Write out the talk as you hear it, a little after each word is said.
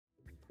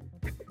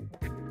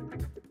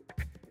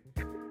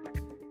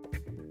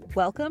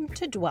Welcome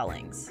to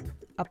Dwellings,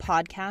 a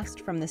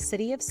podcast from the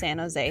City of San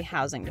Jose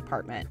Housing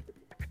Department,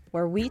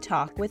 where we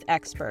talk with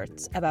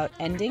experts about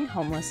ending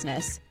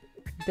homelessness,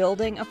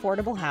 building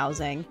affordable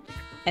housing,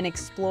 and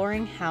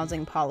exploring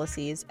housing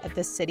policies at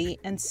the city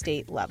and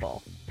state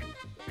level.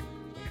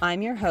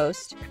 I'm your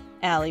host,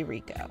 Allie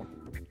Rico.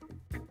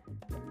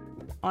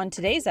 On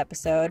today's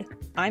episode,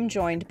 I'm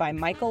joined by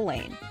Michael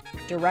Lane,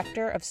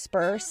 Director of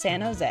Spur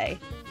San Jose,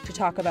 to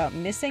talk about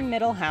missing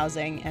middle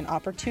housing and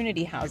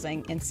opportunity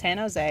housing in San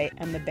Jose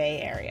and the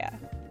Bay Area.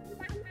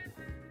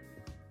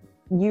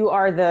 You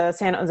are the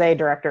San Jose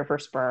Director for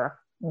Spur.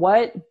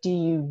 What do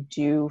you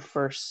do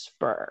for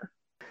Spur?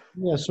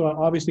 Yeah, so I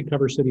obviously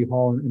cover City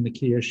Hall and the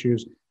key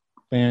issues,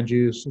 land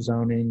use,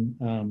 zoning,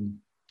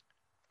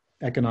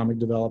 economic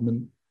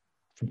development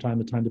from time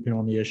to time, depending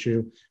on the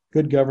issue.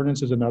 Good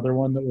governance is another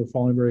one that we're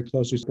following very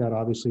closely. We've got to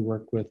obviously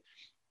work with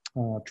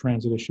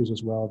transit issues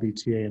as well,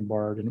 VTA and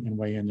BART, and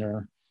weigh in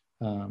there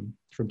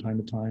from time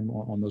to time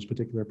on those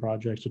particular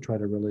projects to try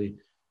to really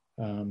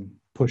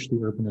push the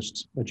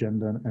urbanist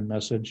agenda and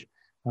message.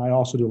 I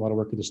also do a lot of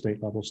work at the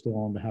state level still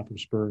on behalf of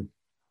Spur,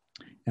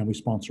 and we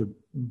sponsor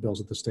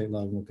bills at the state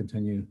level. We'll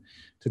continue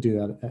to do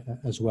that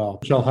as well.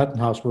 Michelle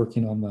Huttenhouse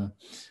working on the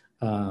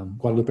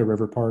Guadalupe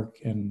River Park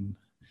and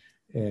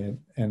a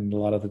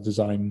lot of the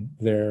design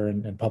there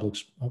and public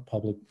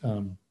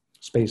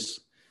space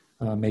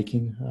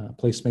making,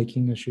 place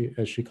making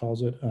as she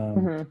calls it,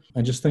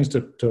 and just things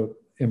to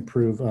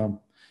improve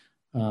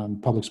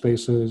public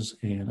spaces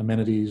and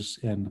amenities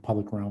in the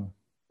public realm.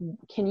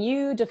 Can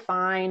you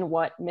define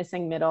what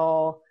missing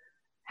middle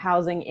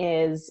housing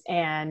is?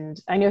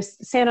 And I know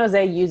San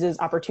Jose uses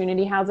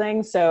opportunity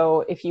housing,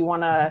 so if you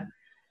want to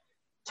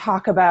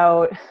talk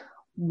about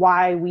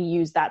why we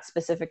use that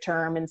specific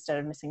term instead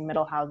of missing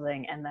middle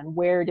housing, and then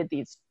where did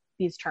these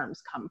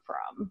terms come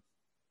from?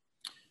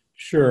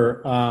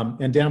 Sure.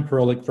 And Dan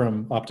Perolik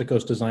from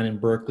Opticos Design in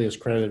Berkeley is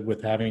credited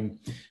with having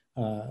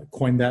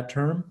coined that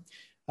term.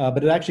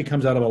 But it actually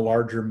comes out of a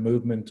larger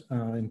movement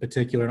in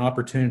particular. And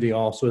opportunity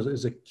also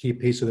is a key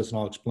piece of this, and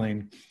I'll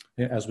explain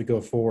as we go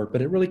forward.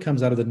 But it really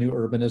comes out of the new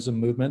urbanism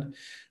movement,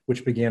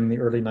 which began in the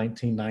early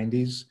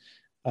 1990s,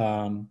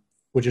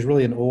 which is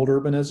really an old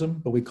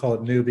urbanism, but we call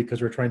it new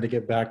because we're trying to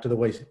get back to the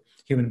way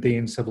human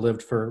beings have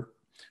lived for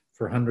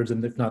hundreds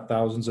and if not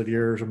thousands of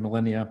years or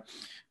millennia,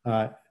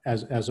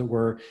 as it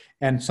were.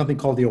 And something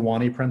called the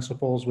Ahwahnee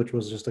Principles, which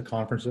was just a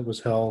conference that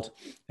was held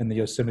in the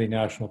Yosemite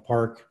National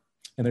Park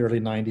in the early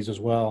 90s as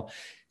well,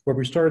 where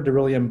we started to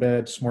really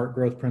embed smart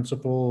growth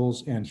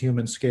principles and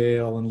human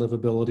scale and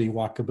livability,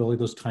 walkability,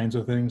 those kinds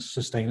of things,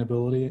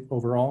 sustainability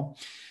overall.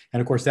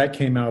 And of course, that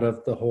came out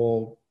of the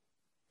whole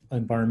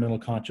environmental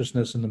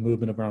consciousness and the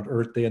movement around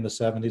Earth Day in the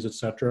 70s, et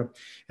cetera.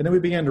 And then we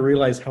began to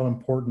realize how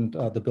important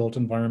the built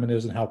environment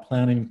is and how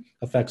planning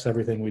affects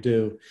everything we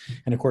do.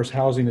 And of course,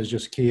 housing is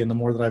just key. And the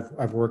more that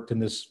I've worked in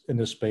this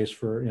space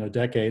for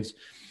decades,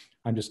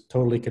 I'm just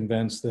totally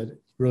convinced that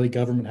really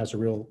government has a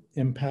real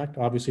impact,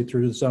 obviously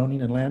through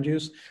zoning and land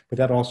use, but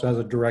that also has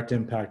a direct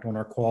impact on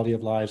our quality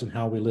of lives and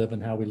how we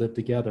live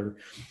together.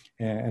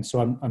 And so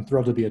I'm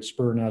thrilled to be at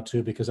Spur now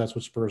too, because that's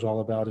what Spur is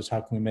all about, is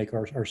how can we make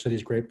our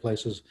cities great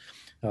places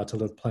to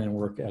live, play, and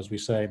work, as we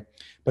say.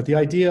 But the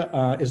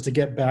idea is to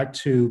get back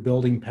to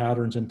building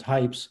patterns and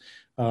types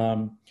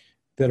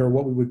that are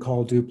what we would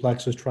call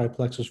duplexes,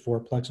 triplexes,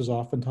 fourplexes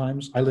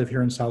oftentimes. I live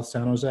here in South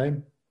San Jose.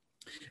 And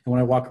when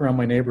I walk around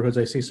my neighborhoods,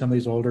 I see some of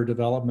these older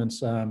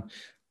developments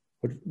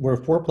where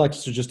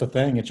fourplexes are just a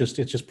thing. It's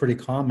just pretty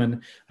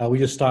common. We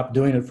just stopped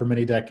doing it for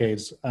many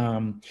decades.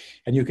 And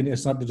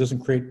it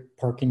doesn't create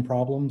parking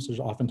problems. There's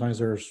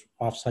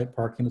off-site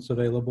parking that's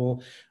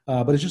available,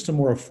 but it's just a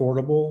more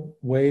affordable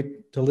way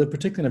to live,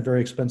 particularly in a very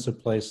expensive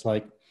place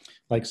like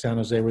San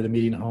Jose, where the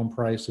median home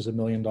price is $1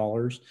 million.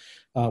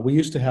 We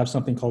used to have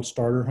something called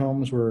starter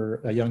homes,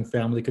 where a young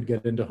family could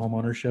get into home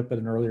ownership at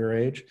an earlier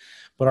age,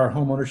 but our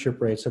home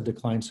ownership rates have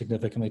declined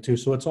significantly too.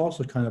 So it's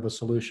also kind of a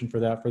solution for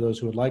that, for those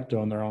who would like to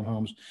own their own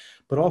homes,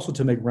 but also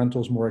to make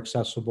rentals more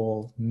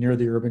accessible near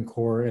the urban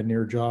core and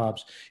near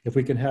jobs. If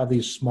we can have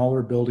these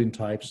smaller building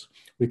types,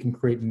 we can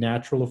create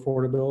natural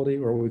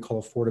affordability, or what we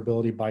call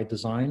affordability by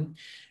design.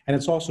 And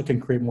it's also can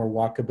create more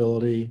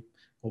walkability,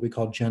 what we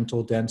call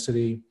gentle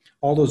density,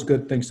 all those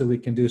good things that we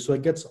can do. So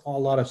it gets a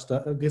lot of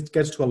stuff, it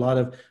gets to a lot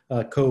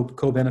of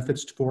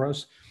co-benefits for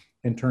us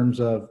in terms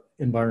of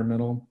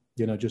environmental,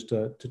 just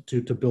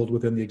to build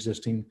within the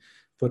existing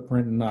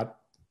footprint and not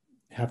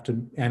have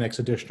to annex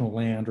additional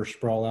land or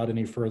sprawl out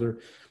any further.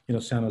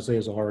 San Jose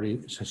is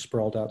already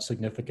sprawled out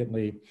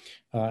significantly.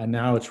 And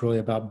now it's really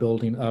about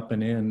building up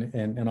and in,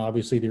 and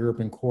obviously the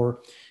urban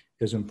core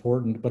is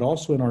important, but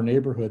also in our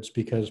neighborhoods,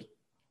 because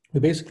we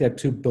basically have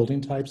two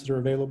building types that are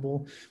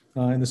available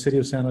in the city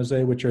of San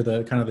Jose, which are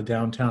the kind of the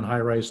downtown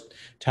high-rise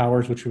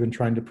towers, which we've been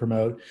trying to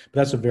promote.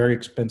 But that's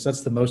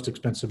that's the most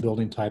expensive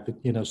building type,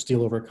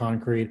 steel over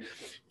concrete,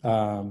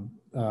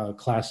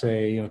 Class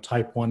A,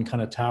 type 1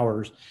 kind of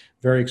towers,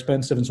 very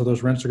expensive. And so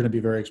those rents are going to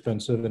be very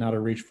expensive and out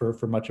of reach for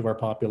much of our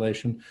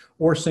population.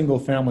 Or single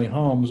family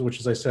homes, which,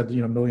 as I said,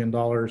 $1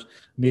 million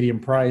medium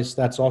price,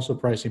 that's also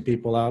pricing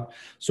people out.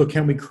 So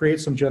can we create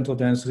some gentle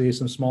density,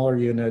 some smaller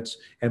units,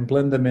 and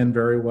blend them in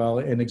very well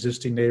in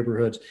existing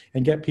neighborhoods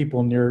and get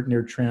people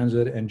near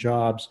transit and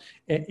jobs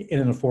in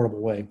an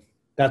affordable way?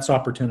 That's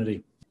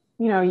opportunity.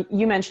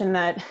 You mentioned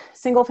that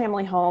single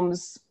family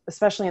homes,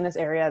 especially in this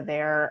area,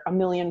 they're $1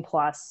 million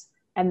plus.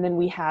 And then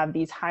we have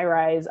these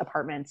high-rise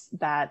apartments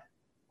that,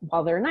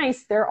 while they're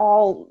nice, they're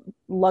all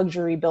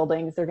luxury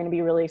buildings. They're going to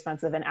be really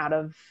expensive and out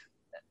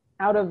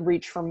of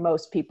reach for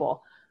most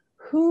people.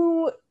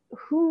 Who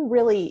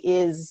really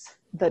is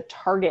the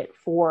target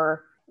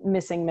for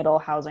missing middle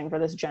housing, for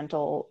this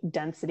gentle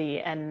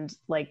density, and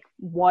like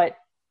what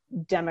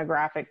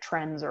demographic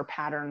trends or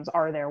patterns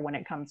are there when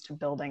it comes to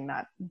building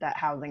that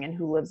housing, and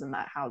who lives in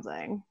that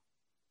housing?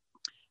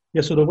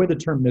 Yeah, so the way the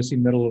term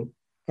missing middle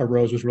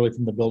arose was really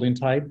from the building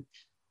type.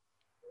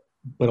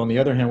 But on the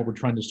other hand, what we're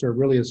trying to serve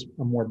really is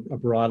a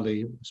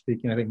broadly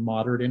speaking, I think,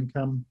 moderate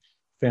income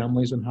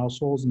families and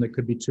households. And there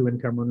could be two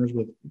income earners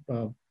with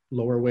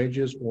lower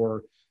wages,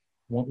 or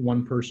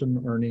one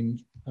person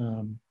earning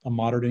a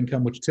moderate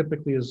income, which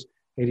typically is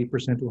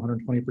 80% to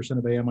 120%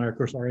 of AMI. Of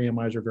course, our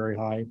AMIs are very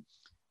high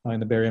in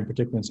the Bay Area, in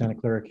particular in Santa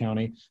Clara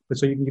County. But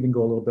so you can even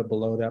go a little bit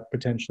below that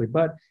potentially.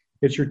 But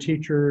it's your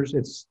teachers,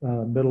 it's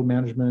middle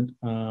management,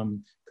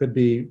 could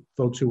be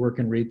folks who work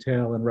in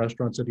retail and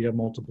restaurants if you have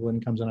multiple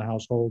incomes in a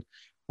household.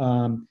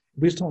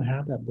 We just don't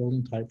have that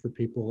building type for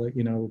people,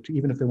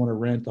 even if they want to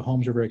rent. The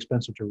homes are very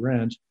expensive to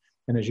rent.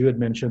 And as you had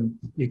mentioned,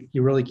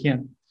 you really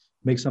can't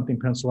make something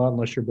pencil out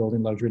unless you're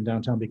building luxury in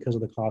downtown because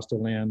of the cost of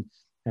land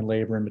and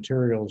labor and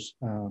materials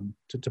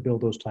to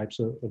build those types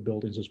of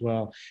buildings as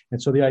well.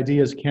 And so the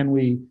idea is, can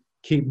we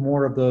keep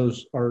more of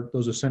those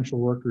essential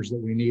workers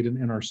that we need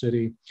in our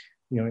city,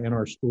 in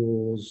our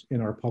schools,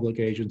 in our public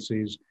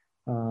agencies,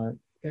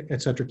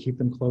 et cetera, keep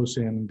them close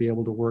in and be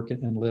able to work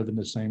and live in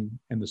the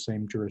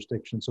same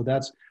jurisdiction. So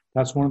that's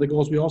one of the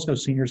goals. We also have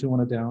seniors who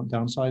want to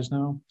downsize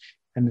now.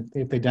 And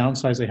if they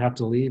downsize, they have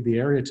to leave the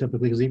area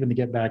typically, because even to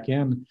get back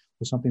in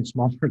with something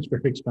smaller, it's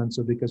very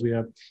expensive because we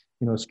have,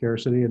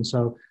 scarcity. And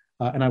so,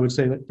 and I would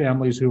say that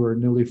families who are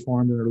newly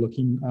formed and are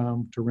looking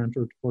to rent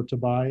or to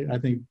buy, I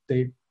think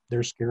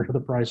they're scared of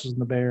the prices in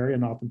the Bay Area,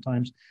 and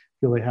oftentimes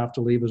feel they have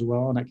to leave as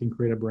well. And that can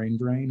create a brain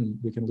drain, and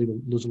we can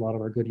lose a lot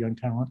of our good young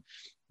talent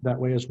that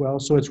way as well.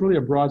 So it's really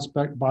a broad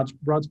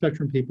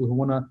spectrum people who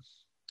want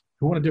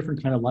a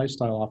different kind of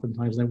lifestyle.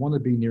 Oftentimes they want to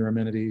be near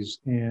amenities,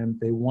 and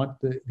they want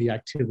the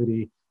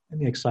activity and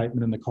the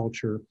excitement and the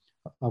culture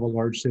of a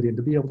large city, and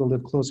to be able to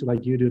live closely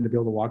like you do, and to be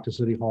able to walk to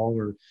City Hall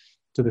or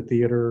to the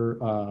theater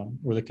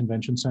or the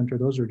convention center.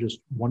 Those are just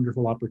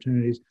wonderful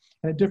opportunities.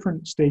 And at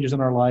different stages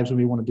in our lives, when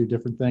we want to do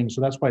different things.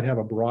 So that's why to have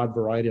a broad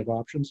variety of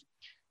options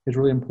is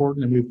really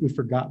important. And we've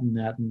forgotten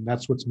that. And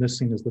that's what's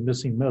missing, is the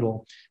missing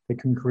middle that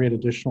can create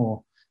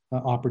additional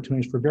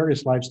opportunities for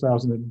various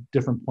lifestyles and at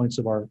different points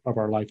of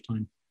our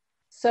lifetime.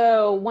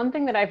 So one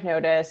thing that I've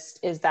noticed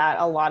is that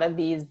a lot of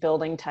these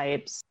building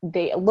types,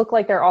 they look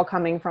like they're all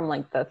coming from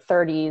like the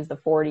 30s, the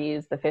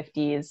 40s, the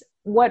 50s.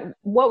 What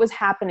was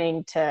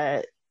happening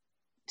to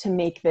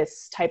make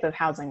this type of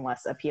housing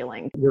less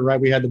appealing? You're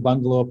right. We had the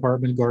bungalow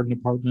apartment, garden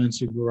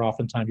apartments, where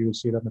oftentimes you would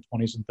see that in the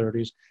 20s and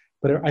 30s.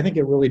 But I think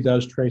it really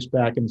does trace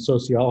back, and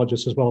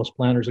sociologists as well as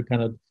planners have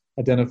kind of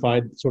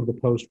identified sort of the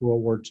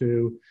post-World War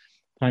II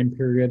time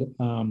period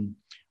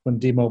when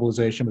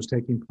demobilization was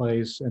taking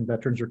place and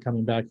veterans are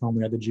coming back home.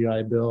 We had the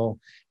GI Bill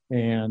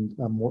and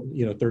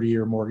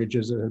 30-year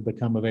mortgages that had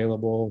become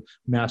available,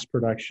 mass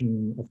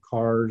production of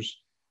cars,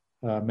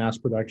 mass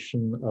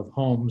production of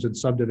homes and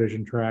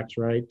subdivision tracts,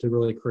 right, to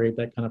really create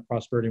that kind of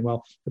prosperity and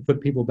wealth, to put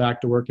people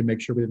back to work and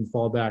make sure we didn't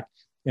fall back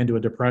into a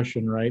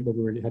depression, right, that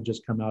we had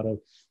just come out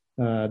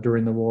of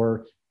during the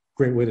war.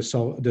 Great way to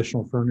sell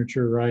additional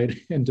furniture, right,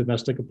 and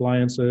domestic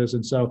appliances.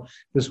 And so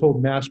this whole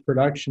mass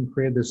production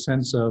created this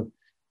sense of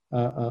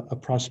a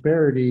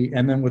prosperity.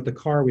 And then with the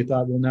car, we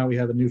thought, well, now we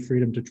have a new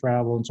freedom to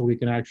travel. And so we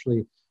can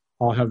actually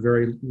all have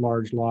very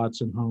large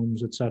lots and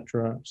homes, et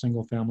cetera,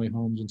 single family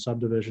homes and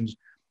subdivisions.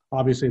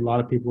 Obviously, a lot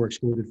of people were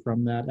excluded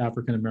from that.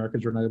 African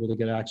Americans were not able to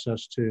get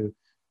access to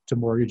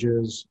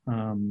mortgages.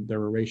 There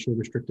were racially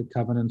restricted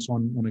covenants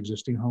on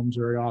existing homes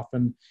very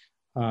often.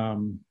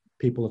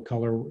 People of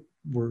color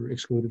were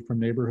excluded from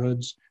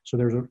neighborhoods. So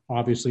there's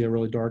obviously a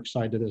really dark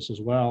side to this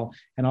as well.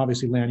 And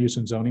obviously land use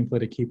and zoning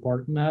played a key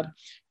part in that.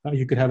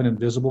 You could have an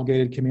invisible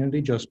gated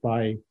community just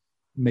by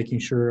making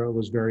sure it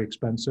was very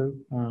expensive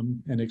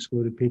and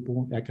excluded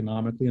people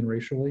economically and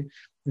racially.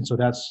 And so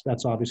that's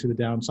obviously the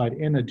downside,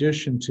 in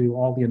addition to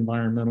all the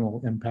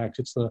environmental impacts.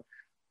 It's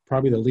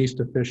probably the least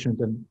efficient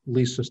and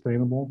least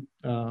sustainable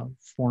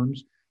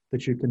forms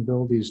that you can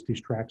build these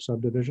tract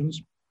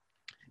subdivisions.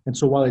 And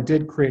so while it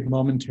did create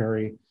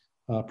momentary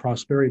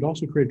prosperity, it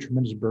also created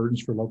tremendous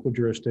burdens for local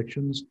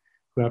jurisdictions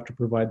who have to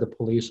provide the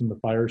police and the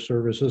fire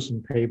services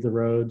and pave the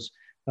roads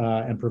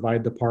and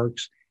provide the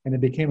parks. And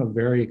it became a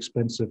very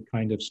expensive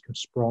kind of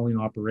sprawling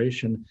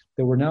operation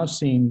that we're now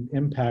seeing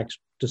impacts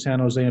to San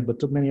Jose, but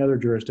to many other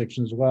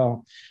jurisdictions as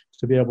well,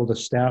 to be able to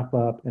staff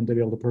up and to be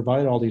able to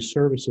provide all these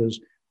services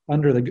in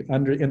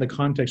the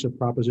context of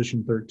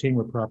Proposition 13,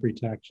 where property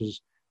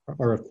taxes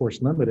are of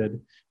course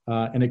limited,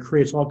 and it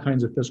creates all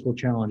kinds of fiscal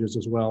challenges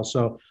as well.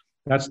 So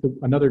that's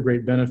another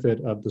great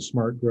benefit of the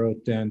smart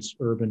growth, dense,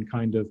 urban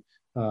kind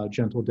of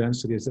gentle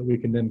density, is that we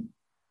can then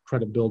try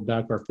to build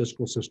back our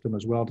fiscal system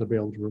as well to be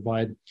able to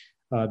provide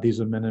these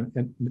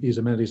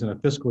amenities in a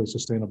fiscally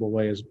sustainable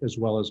way as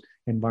well as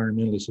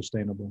environmentally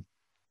sustainable.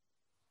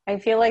 I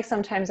feel like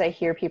sometimes I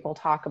hear people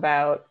talk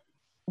about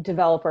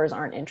developers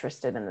aren't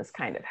interested in this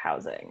kind of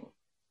housing.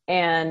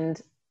 And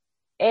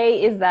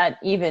is that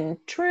even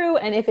true?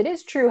 And if it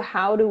is true,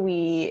 how do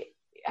we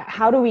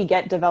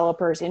get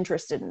developers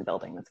interested in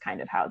building this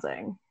kind of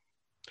housing?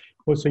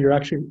 Well, so you're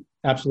actually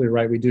absolutely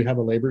right. We do have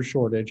a labor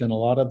shortage, and a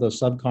lot of the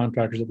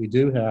subcontractors that we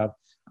do have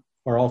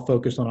are all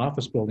focused on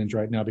office buildings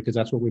right now, because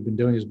that's what we've been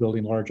doing, is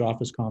building large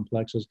office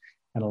complexes.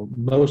 And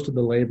most of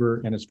the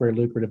labor, and it's very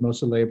lucrative,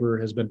 most of the labor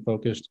has been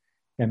focused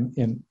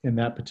in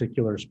that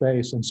particular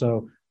space. And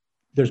so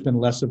there's been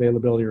less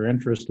availability or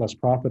interest, less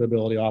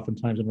profitability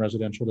oftentimes in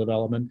residential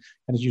development.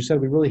 And as you said,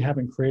 we really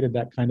haven't created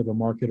that kind of a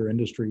market or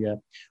industry yet.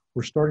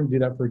 We're starting to do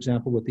that, for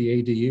example, with the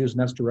ADUs, and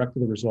that's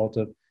directly the result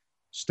of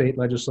state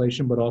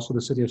legislation, but also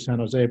the city of San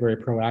Jose very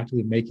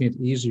proactively making it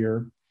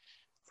easier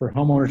for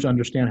homeowners to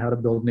understand how to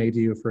build an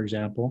ADU, for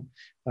example,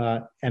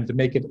 and to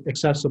make it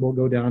accessible.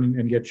 Go down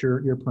and get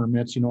your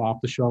permits, off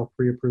the shelf,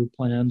 pre-approved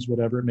plans,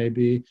 whatever it may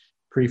be,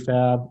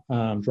 prefab,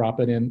 drop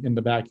it in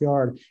the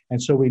backyard.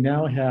 And so we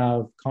now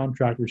have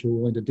contractors who are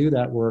willing to do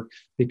that work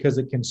because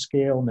it can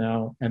scale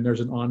now, and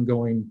there's an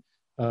ongoing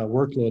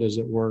workload, as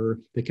it were,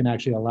 that can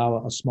actually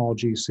allow a small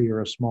GC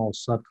or a small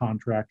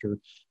subcontractor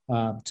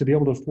to be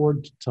able to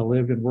afford to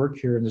live and work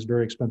here in this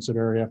very expensive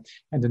area,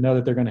 and to know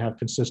that they're going to have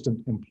consistent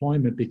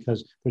employment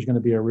because there's going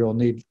to be a real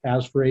need.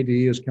 As for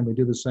ADUs, can we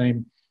do the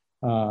same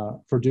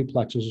for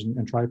duplexes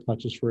and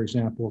triplexes, for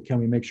example? Can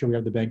we make sure we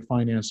have the bank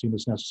financing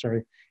that's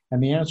necessary?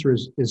 And the answer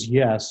is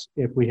yes,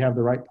 if we have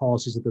the right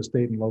policies at the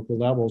state and local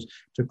levels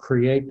to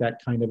create that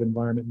kind of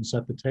environment and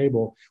set the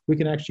table. We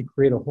can actually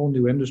create a whole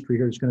new industry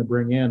here that's going to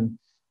bring in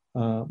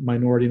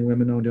minority and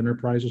women-owned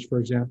enterprises, for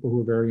example,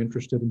 who are very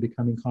interested in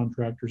becoming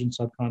contractors and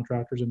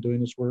subcontractors and doing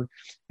this work.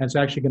 And it's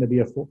actually going to be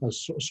a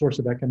source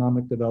of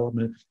economic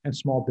development and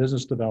small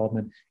business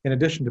development, in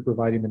addition to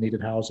providing the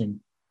needed housing.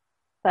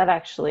 That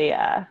actually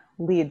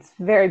leads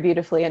very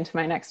beautifully into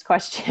my next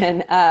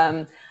question.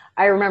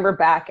 I remember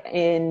back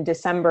in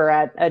December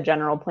at a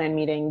general plan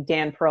meeting,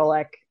 Dan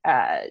Perolik,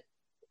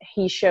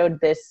 he showed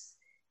this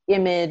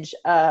image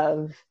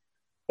of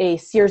a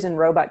Sears and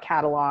Roebuck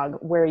catalog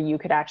where you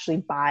could actually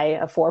buy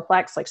a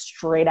fourplex like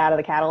straight out of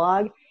the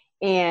catalog.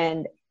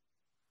 And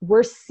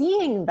we're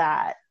seeing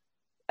that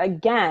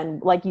again,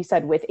 like you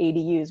said, with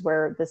ADUs,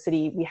 where the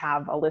city, we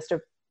have a list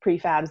of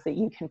prefabs that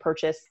you can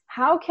purchase.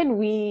 How can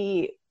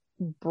we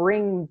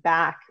bring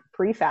back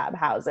prefab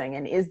housing?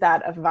 And is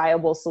that a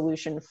viable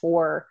solution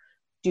for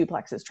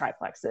duplexes,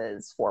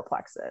 triplexes,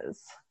 fourplexes?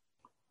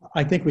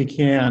 I think we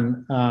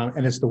can,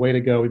 and it's the way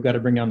to go. We've got to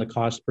bring down the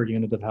cost per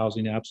unit of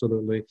housing,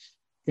 absolutely,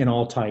 in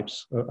all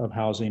types of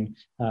housing.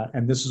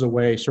 And this is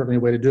certainly a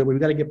way to do it. We've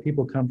got to get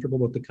people comfortable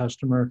with the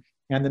customer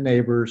and the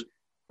neighbors.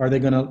 And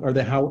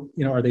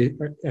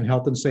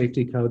health and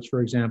safety codes,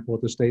 for example,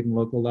 at the state and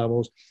local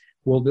levels.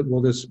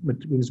 Will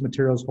these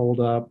materials hold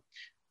up?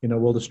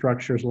 Will the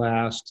structures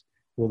last?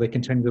 Will they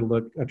continue to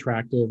look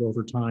attractive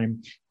over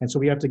time? And so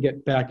we have to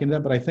get back into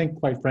that. But I think,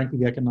 quite frankly,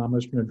 the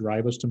economics are going to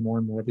drive us to more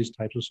and more of these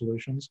types of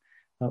solutions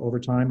over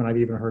time. And I've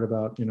even heard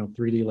about,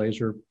 3D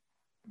laser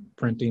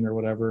printing or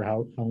whatever,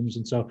 homes.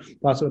 And so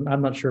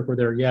I'm not sure if we're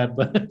there yet,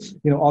 but,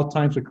 all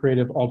types of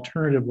creative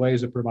alternative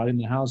ways of providing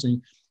the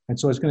housing. And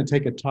so it's going to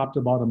take a top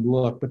to bottom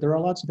look. But there are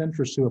lots of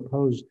interests who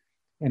oppose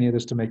any of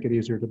this to make it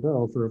easier to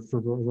build for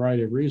a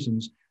variety of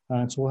reasons.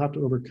 And so we'll have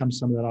to overcome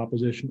some of that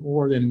opposition,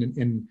 or then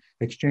in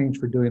exchange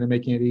for doing it,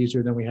 making it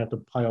easier, then we have to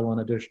pile on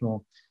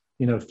additional,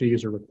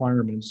 fees or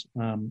requirements.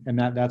 And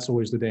that's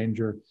always the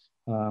danger.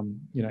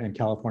 In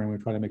California, we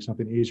try to make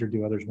something easier.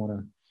 Do others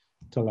want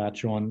to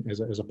latch on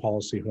as a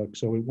policy hook?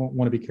 So we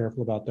want to be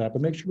careful about that,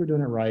 but make sure we're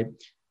doing it right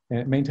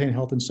and maintain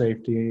health and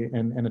safety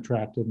and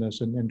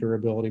attractiveness and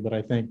durability. But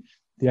I think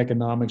the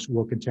economics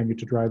will continue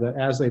to drive that,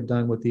 as they've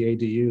done with the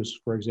ADUs,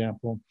 for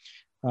example.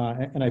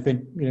 And I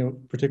think,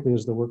 particularly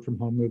as the work from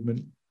home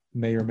movement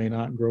may or may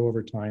not grow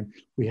over time,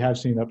 we have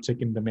seen an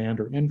uptick in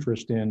demand or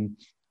interest in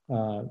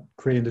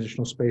creating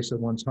additional space at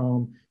one's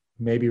home,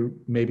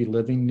 maybe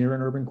living near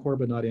an urban core,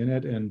 but not in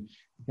it.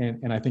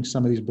 And I think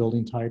some of these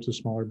building types, the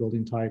smaller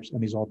building types,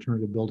 and these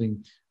alternative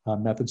building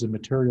methods and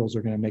materials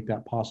are going to make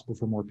that possible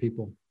for more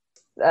people.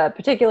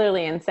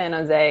 Particularly in San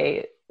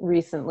Jose,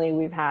 recently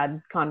we've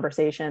had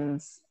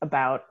conversations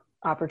about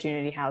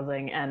opportunity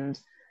housing, and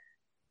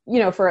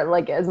for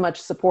like as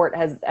much support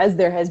as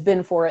there has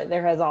been for it,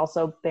 there has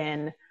also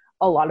been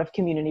a lot of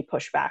community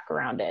pushback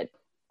around it.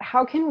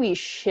 how can we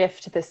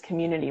shift this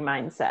community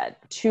mindset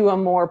to a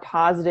more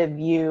positive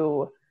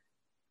view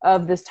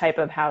of this type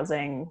of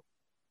housing?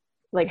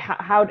 Like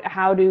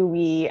how do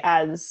we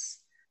as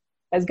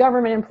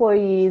government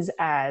employees,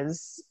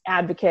 as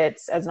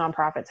advocates, as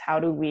nonprofits, how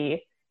do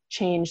we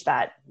change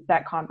that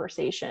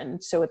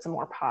conversation so it's a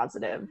more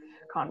positive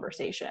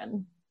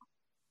conversation?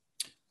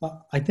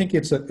 I think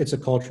it's a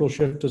cultural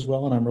shift as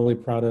well, and I'm really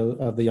proud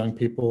of the young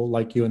people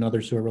like you and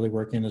others who are really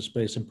working in this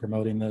space and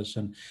promoting this,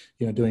 and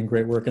doing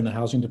great work in the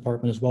housing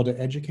department as well to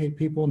educate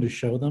people and to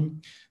show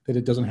them that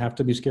it doesn't have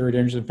to be scary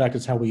dangerous. In fact,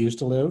 it's how we used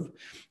to live,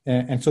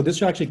 and so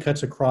this actually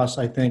cuts across,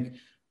 I think,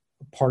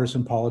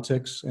 partisan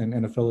politics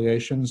and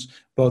affiliations.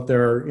 Both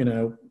there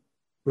are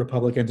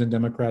Republicans and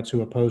Democrats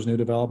who oppose new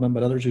development,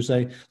 but others who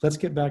say, let's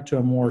get back to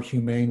a more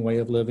humane way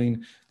of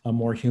living, a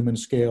more human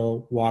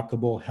scale,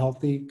 walkable,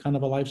 healthy kind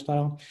of a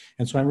lifestyle.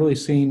 And so I'm really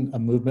seeing a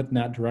movement in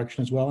that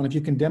direction as well. And if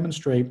you can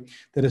demonstrate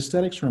that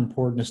aesthetics are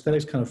important,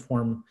 aesthetics kind of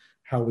form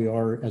how we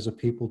are as a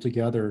people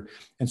together.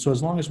 And so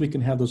as long as we can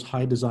have those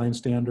high design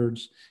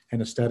standards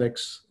and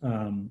aesthetics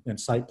and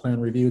site plan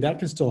review, that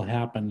can still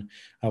happen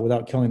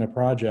without killing a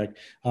project.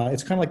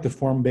 It's kind of like the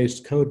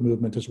form-based code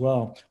movement as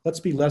well. Let's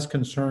be less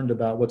concerned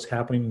about what's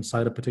happening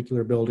inside a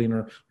particular building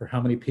or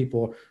how many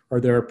people are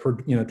there per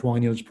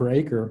dwelling units per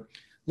acre.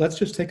 Let's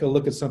just take a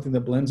look at something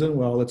that blends in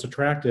well, it's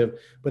attractive,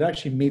 but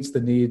actually meets the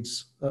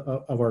needs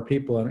of our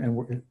people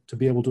and to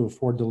be able to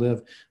afford to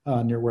live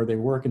near where they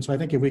work. And so I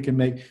think if we can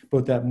make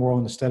both that moral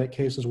and aesthetic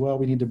case as well,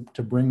 we need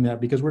to bring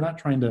that, because we're not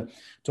trying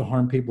to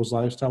harm people's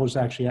lifestyle. We're just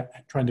actually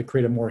trying to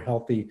create a more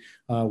healthy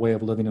way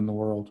of living in the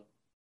world.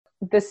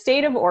 The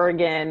state of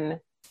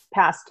Oregon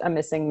passed a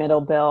missing middle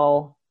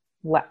bill,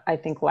 I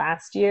think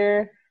last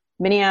year.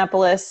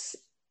 Minneapolis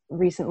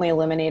recently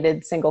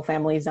eliminated single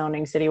family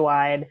zoning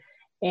citywide.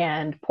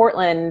 And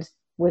Portland,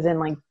 within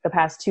like the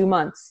past 2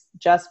 months,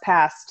 just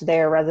passed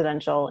their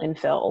residential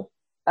infill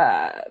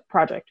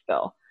project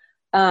bill.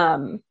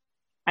 I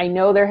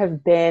know there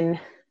have been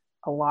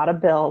a lot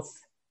of bills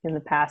in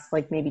the past,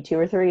 like maybe 2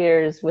 or 3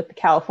 years with the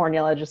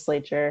California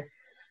legislature.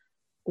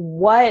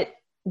 What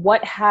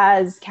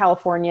has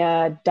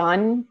California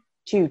done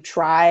to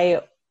try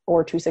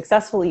or to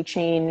successfully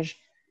change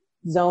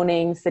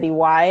zoning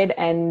citywide?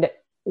 And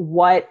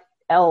what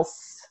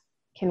else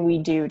can we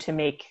do to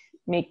make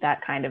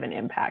that kind of an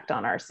impact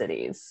on our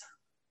cities?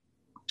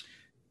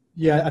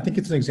 Yeah, I think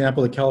it's an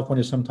example that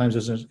California sometimes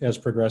isn't as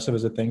progressive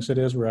as it thinks it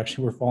is.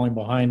 We're falling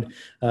behind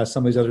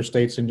some of these other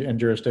states and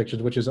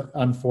jurisdictions, which is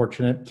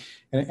unfortunate.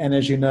 And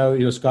as you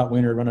know, Scott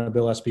Wiener ran a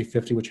bill, SB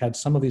 50, which had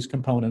some of these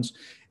components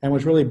and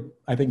was really,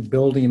 I think,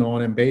 building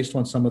on and based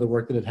on some of the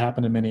work that had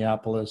happened in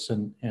Minneapolis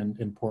and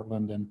in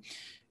Portland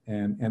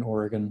and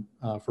Oregon,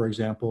 for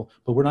example.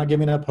 But we're not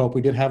giving up hope.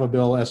 We did have a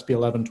bill, SB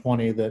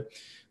 1120, that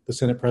the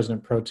Senate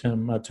President Pro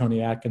Tem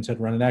Tony Atkins had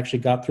run. It actually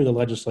got through the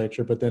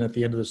legislature, but then at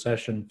the end of the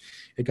session,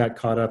 it got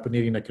caught up in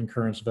needing a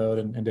concurrence vote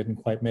and didn't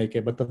quite make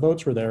it. But the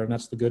votes were there, and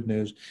that's the good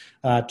news,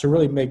 to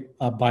really make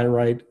by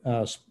right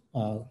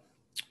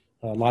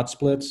lot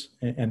splits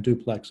and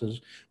duplexes,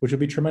 which would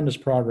be tremendous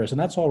progress. And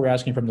that's all we're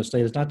asking from the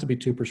state, is not to be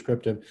too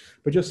prescriptive,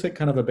 but just set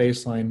kind of a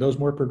baseline. Those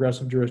more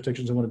progressive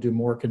jurisdictions that want to do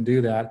more can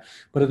do that.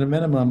 But at a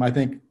minimum, I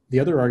think the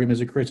other argument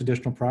is it creates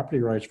additional property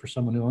rights for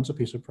someone who owns a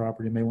piece of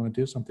property and may want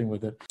to do something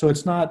with it. So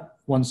it's not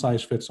one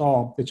size fits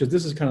all. It's just,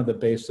 this is kind of the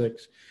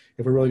basics.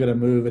 If we're really going to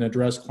move and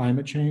address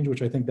climate change,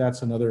 which I think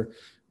that's another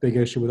big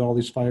issue with all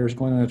these fires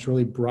going on, it's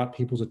really brought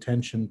people's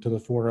attention to the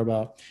fore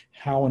about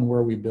how and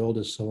where we build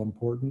is so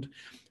important.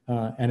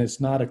 And it's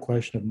not a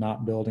question of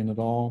not building at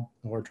all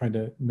or trying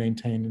to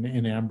maintain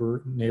in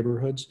amber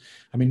neighborhoods.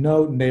 I mean,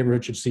 no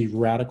neighborhood should see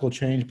radical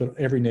change, but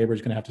every neighbor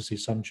is going to have to see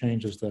some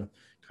change, as the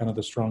kind of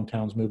the strong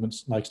towns movement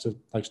likes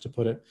to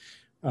put it.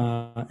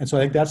 And so I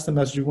think that's the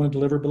message we want to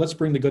deliver. But let's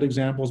bring the good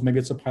examples. Maybe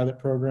it's a pilot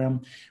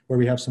program where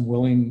we have some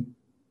willing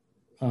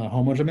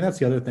homeowners. I mean, that's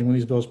the other thing. When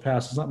these bills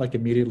pass, it's not like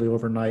immediately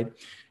overnight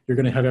you're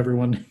going to have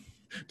everyone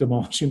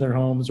demolishing their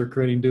homes or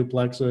creating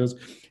duplexes.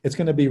 It's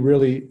going to be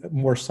really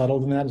more subtle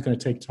than that. It's going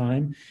to take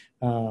time.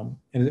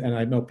 And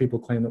I know people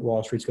claim that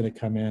Wall Street's going to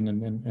come in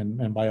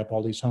and buy up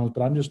all these homes,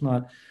 but I'm just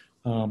not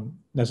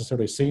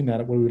necessarily seeing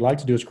that. What we'd like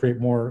to do is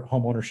create more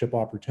home ownership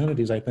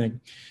opportunities, I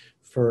think,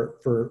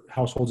 for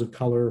households of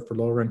color, for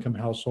lower income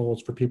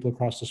households, for people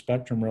across the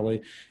spectrum,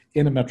 really,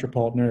 in a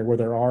metropolitan area where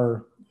there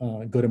are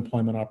good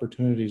employment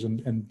opportunities.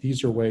 And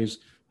these are ways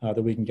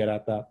that we can get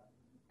at that.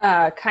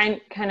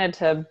 Kind of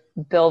to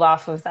build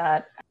off of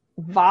that,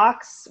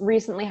 Vox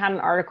recently had an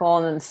article,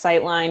 and then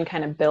Sightline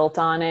kind of built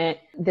on it.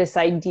 This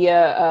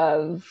idea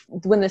of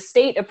when the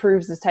state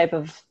approves this type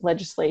of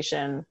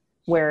legislation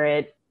where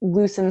it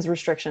loosens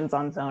restrictions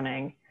on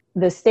zoning,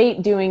 the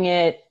state doing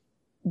it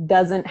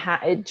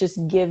it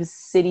just gives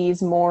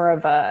cities more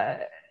of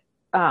a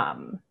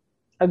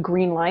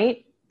green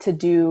light to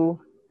do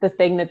the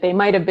thing that they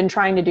might have been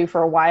trying to do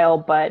for a while,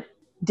 but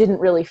didn't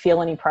really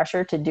feel any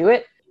pressure to do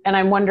it. And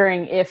I'm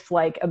wondering if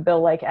like a bill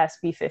like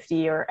SB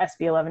 50 or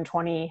SB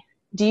 1120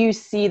 Do you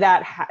see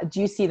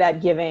that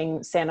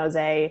giving San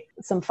Jose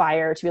some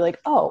fire to be like,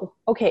 oh,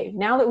 okay,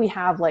 now that we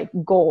have like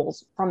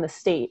goals from the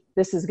state,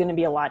 this is going to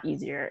be a lot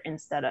easier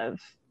instead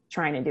of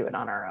trying to do it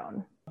on our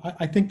own?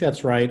 I think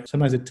that's right.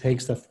 Sometimes it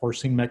takes the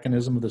forcing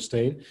mechanism of the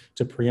state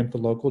to preempt the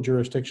local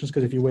jurisdictions,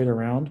 because if you wait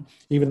around,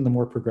 even in the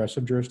more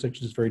progressive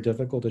jurisdictions, it's very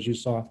difficult, as you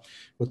saw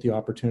with the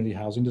opportunity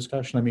housing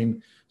discussion. I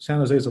mean, San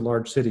Jose is a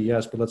large city,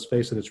 yes, but let's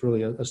face it, it's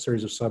really a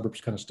series of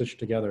suburbs kind of stitched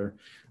together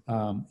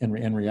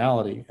in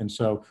reality. And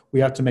so we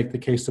have to make the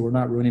case that we're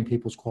not ruining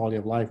people's quality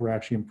of life. We're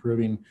actually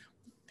improving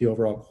the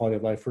overall quality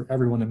of life for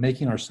everyone and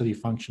making our city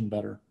function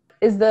better.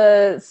 Is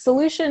the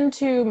solution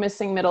to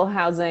missing middle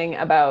housing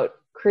about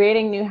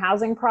creating new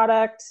housing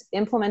products,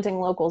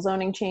 implementing local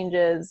zoning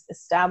changes,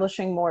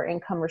 establishing more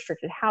income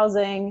restricted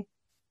housing,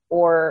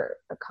 or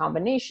a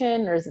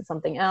combination, or is it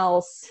something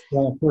else?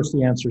 Well, of course,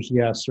 the answer is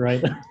yes,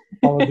 right?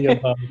 All of the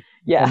above.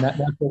 Yeah. And that's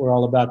what we're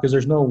all about, because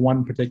there's no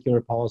one particular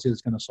policy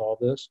that's going to solve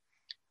this.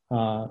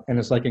 And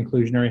it's like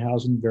inclusionary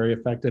housing, very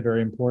effective,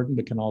 very important,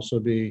 but can also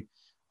be,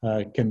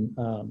 can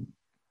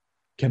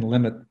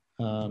limit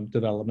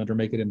development or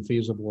make it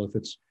infeasible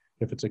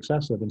if it's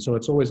excessive. And so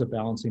it's always a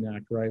balancing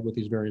act, right, with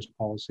these various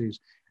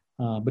policies.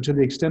 But to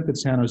the extent that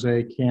San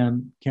Jose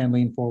can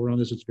lean forward on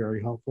this, it's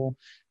very helpful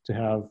to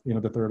have,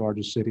 the third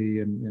largest city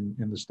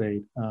in the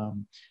state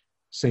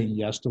saying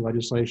yes to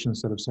legislation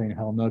instead of saying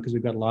hell no, because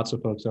we've got lots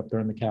of folks up there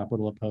in the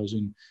Capitol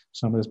opposing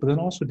some of this, but then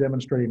also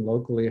demonstrating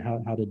locally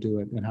how to do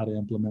it and how to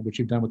implement, which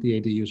you've done with the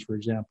ADUs, for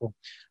example.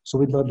 So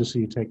we'd love to see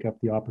you take up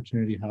the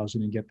opportunity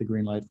housing and get the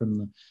green light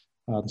from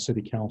the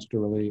city council to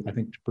really, I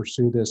think, to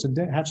pursue this and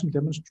have some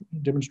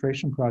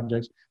demonstration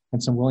projects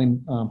and some willing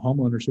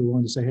homeowners who are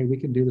willing to say, hey, we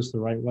can do this the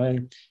right way.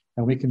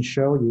 And we can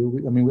show you,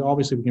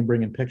 we can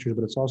bring in pictures,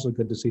 but it's also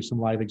good to see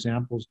some live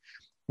examples.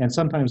 And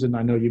sometimes, and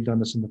I know you've done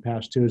this in the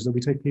past too, is that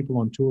we take people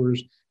on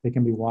tours. They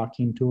can be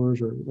walking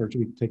tours or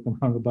we take them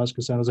on the bus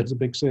because San Jose is a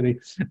big city,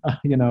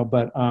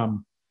 but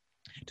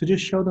to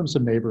just show them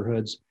some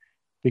neighborhoods.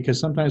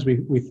 Because sometimes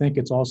we think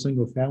it's all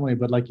single family,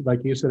 but like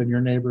you said, in your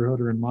neighborhood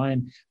or in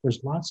mine,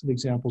 there's lots of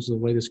examples of the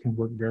way this can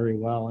work very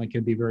well and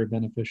can be very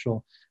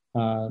beneficial,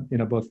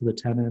 both for the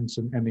tenants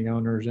and the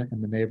owners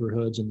and the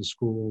neighborhoods and the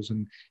schools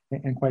and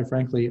quite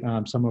frankly,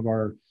 some of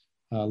our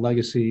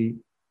legacy,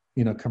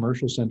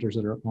 commercial centers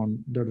that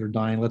are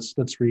dying. Let's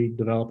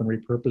redevelop and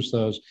repurpose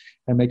those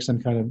and make some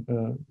kind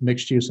of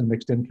mixed use and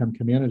mixed income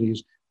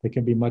communities that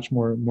can be much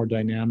more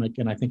dynamic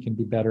and I think can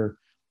be better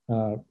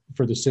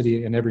for the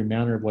city in every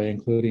manner of way,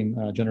 including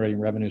generating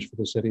revenues for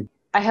the city.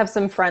 I have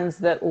some friends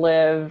that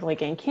live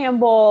like in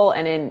Campbell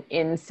and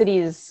in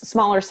cities,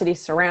 smaller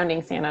cities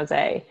surrounding San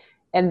Jose,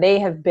 and they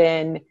have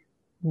been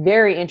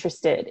very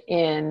interested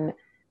in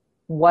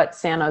what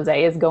San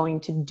Jose is going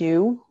to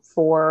do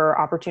for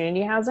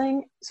opportunity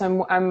housing.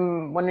 So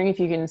I'm wondering if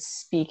you can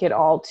speak at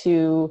all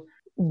to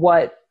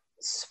what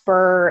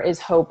Spur is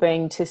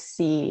hoping to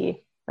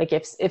see. Like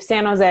if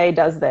San Jose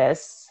does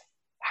this,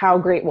 how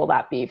great will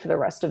that be for the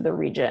rest of the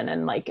region?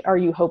 And like, are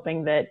you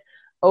hoping that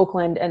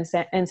Oakland and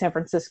San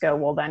Francisco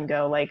will then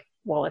go like,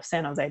 well, if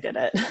San Jose did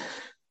it,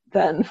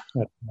 then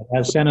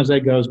as San Jose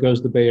goes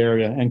the Bay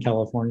Area and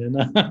California.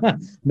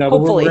 No,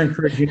 hopefully. But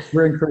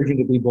we're encouraging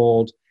to be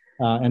bold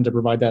and to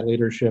provide that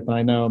leadership. And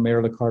I know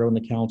Mayor Liccardo and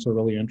the council are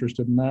really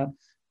interested in that.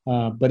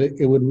 But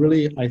it would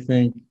really, I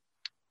think,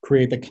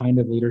 create the kind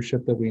of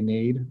leadership that we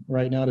need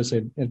right now to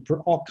say, and for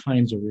all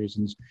kinds of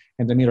reasons,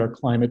 and to meet our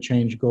climate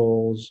change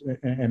goals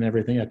and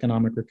everything,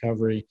 economic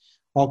recovery,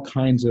 all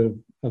kinds of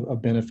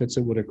benefits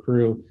that would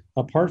accrue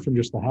apart from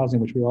just the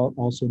housing, which we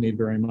also need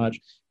very much.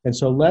 And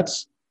so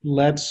let's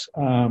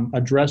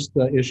address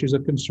the issues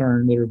of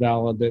concern that are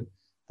valid that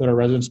our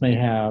residents may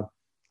have,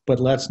 but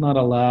let's not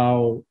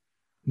allow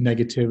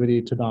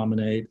negativity to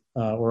dominate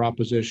or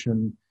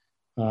opposition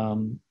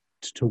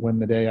to win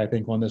the day, I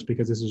think, on this,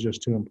 because this is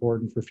just too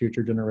important for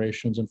future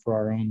generations and for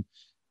our own,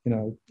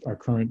 our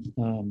current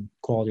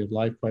quality of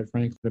life, quite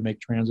frankly, to make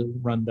transit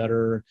run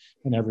better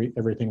and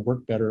everything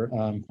work better,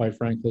 quite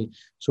frankly.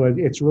 So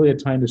it's really a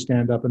time to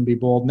stand up and be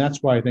bold. And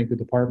that's why I think the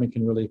department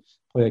can really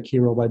play a key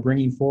role by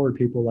bringing forward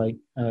people like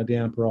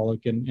Dan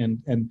Perolik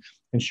and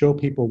show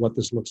people what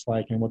this looks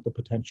like and what the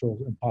potential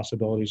and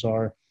possibilities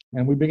are.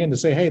 And we begin to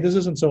say, hey, this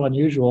isn't so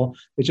unusual.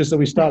 It's just that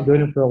we stopped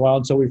doing it for a while,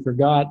 and so we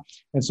forgot.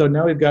 And so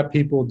now we've got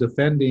people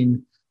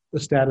defending the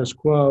status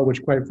quo,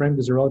 which quite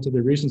frankly is a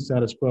relatively recent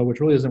status quo, which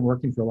really isn't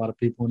working for a lot of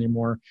people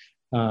anymore.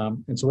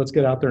 And so let's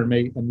get out there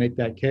and make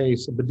that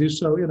case, but do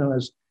so,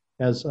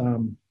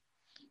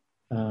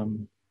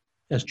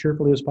 as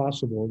cheerfully as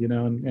possible,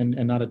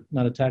 and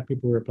not attack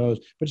people who are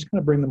opposed, but just kind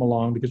of bring them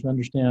along, because we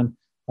understand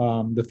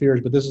the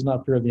fears, but this is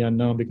not fear of the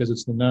unknown, because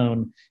it's the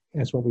known.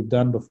 And it's what we've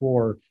done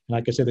before. And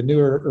like I said, the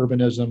newer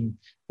urbanism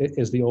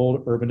is the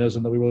old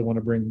urbanism that we really want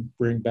to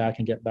bring back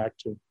and get back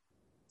to.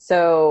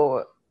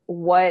 So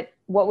what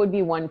would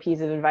be one piece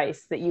of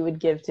advice that you would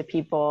give to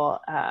people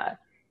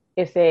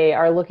if they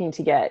are looking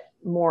to get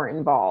more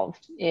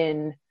involved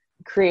in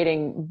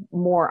creating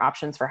more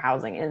options for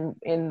housing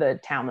in the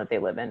town that they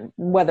live in,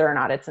 whether or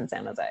not it's in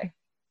San Jose?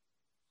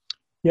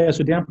 Yeah,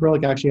 so Dan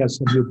Perelik actually has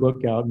a new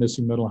book out,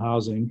 Missing Middle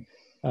Housing,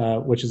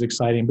 which is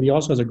exciting. But he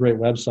also has a great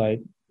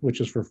website,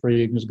 which is for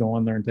free. You can just go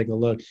on there and take a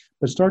look.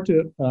 But start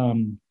to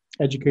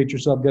educate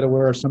yourself, get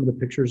aware of some of the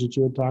pictures that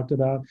you had talked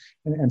about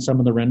and some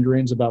of the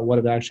renderings about what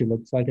it actually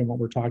looks like and what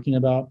we're talking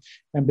about,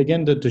 and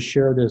begin to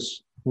share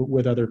this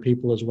with other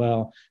people as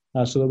well,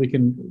 so that we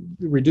can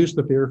reduce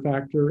the fear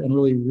factor and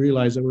really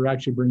realize that we're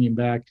actually bringing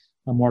back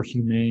a more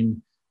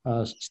humane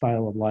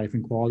style of life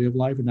and quality of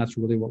life. And that's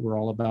really what we're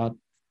all about.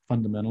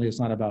 Fundamentally, it's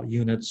not about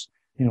units,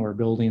 or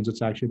buildings.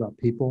 It's actually about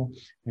people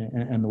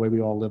and the way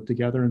we all live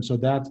together. And so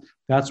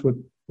that's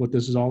what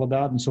this is all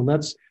about. And so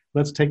let's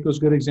take those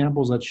good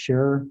examples. Let's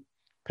share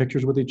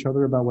pictures with each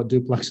other about what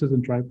duplexes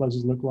and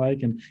triplexes look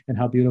like and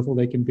how beautiful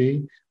they can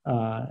be,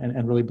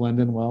 and really blend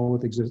in well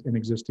with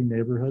existing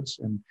neighborhoods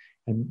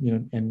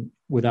and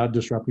without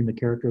disrupting the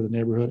character of the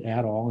neighborhood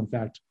at all. In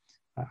fact,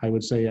 I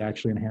would say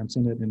actually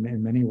enhancing it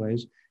in many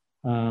ways,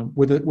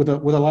 with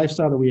a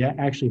lifestyle that we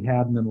actually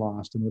had and then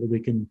lost, and that we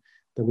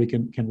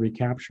can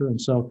recapture.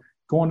 And so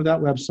go onto that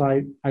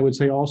website. I would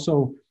say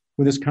also,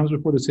 when this comes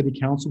before the city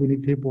council, we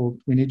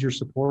need your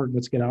support.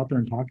 Let's get out there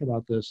and talk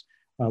about this.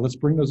 Let's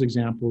bring those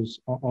examples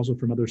also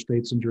from other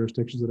states and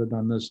jurisdictions that have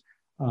done this,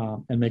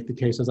 and make the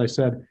case. As I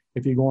said,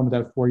 if you go into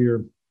that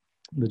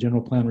the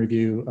general plan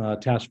review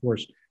task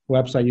force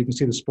website, you can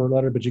see the spur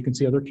letter, but you can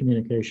see other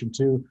communication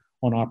too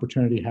on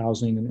opportunity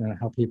housing and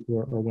how people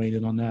are weighing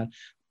in on that.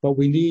 But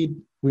we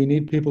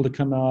need people to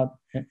come out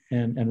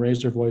and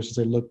raise their voice and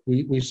say, look,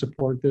 we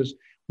support this.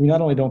 We not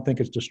only don't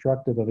think it's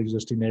destructive of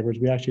existing neighborhoods,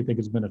 we actually think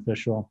it's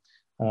beneficial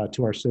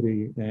to our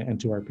city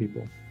and to our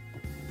people.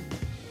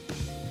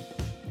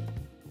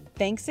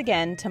 Thanks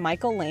again to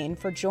Michael Lane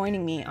for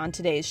joining me on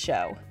today's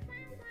show.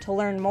 To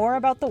learn more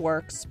about the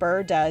work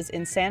Spur does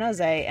in San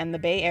Jose and the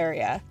Bay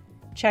Area,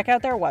 check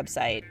out their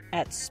website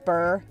at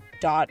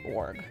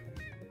spur.org.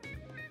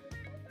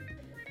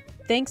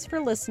 Thanks for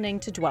listening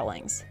to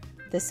Dwellings,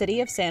 the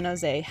City of San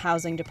Jose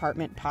Housing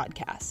Department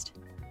podcast.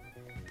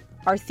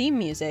 Our theme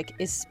music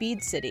is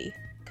Speed City,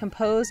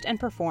 composed and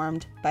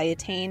performed by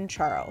Attain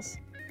Charles.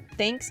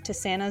 Thanks to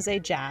San Jose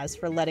Jazz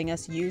for letting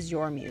us use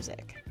your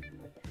music.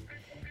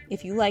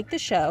 If you like the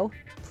show,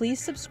 please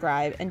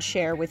subscribe and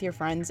share with your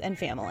friends and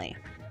family.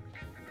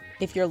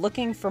 If you're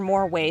looking for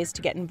more ways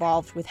to get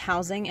involved with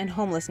housing and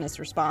homelessness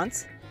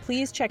response,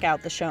 please check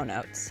out the show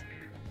notes.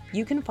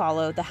 You can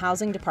follow the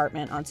Housing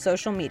Department on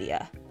social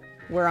media.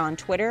 We're on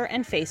Twitter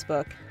and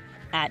Facebook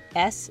at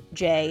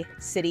SJ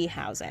City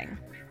Housing.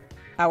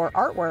 Our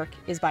artwork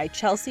is by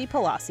Chelsea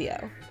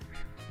Palacio.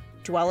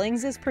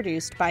 Dwellings is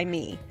produced by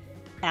me,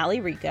 Allie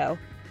Rico,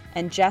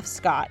 and Jeff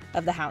Scott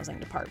of the Housing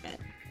Department.